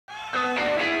Well,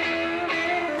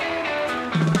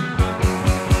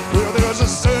 there's a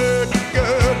certain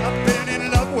girl I've been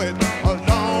in love with a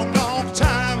long, long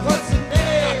time. What's her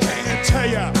name? I can't tell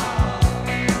ya,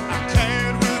 I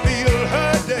can't reveal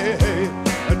her name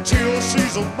until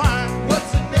she's mine.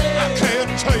 What's her name? I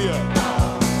can't tell ya.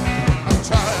 I've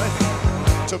tried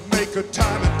to make her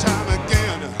time and time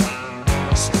again.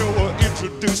 Still we're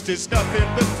introduced as nothing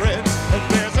but friends. And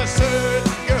there's a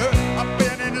certain girl I've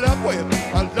been in love with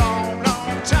a long,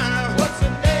 long time. What's her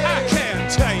name? I can't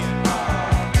tell you.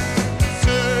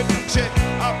 Certain chick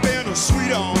I've been a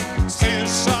sweet on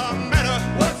since I met her.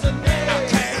 What's her name? I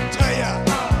can't tell you.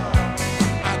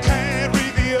 I can't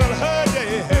reveal her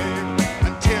name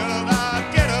until I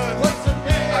get her. What's her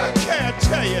name? I can't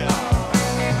tell you.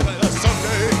 But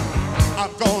someday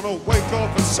I'm gonna wake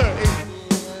up and say,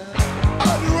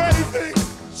 I'll do anything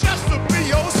just to be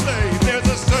your slave. There's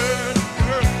a certain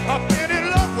girl I've been in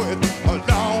love with a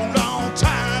long, long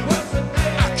time. What's her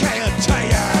name? I can't tell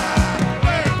ya.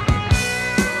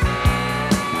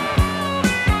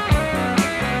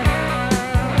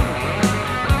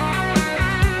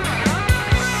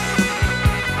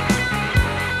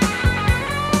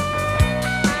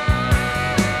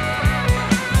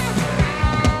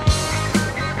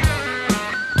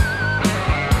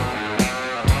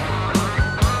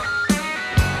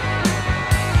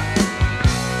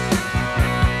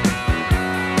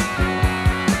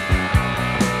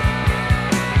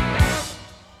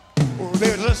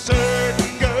 There's a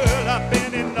certain girl I've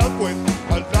been in love with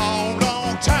a long,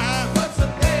 long time. What's her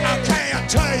name? I can't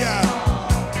tell ya.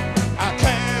 I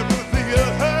can't reveal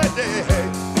her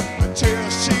name until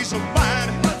she's mine.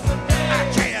 What's her name? I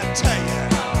can't tell ya.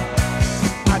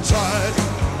 I tried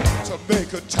to make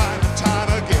her time and time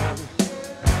again.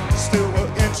 Still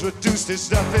we're introduced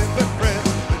as nothing but friends.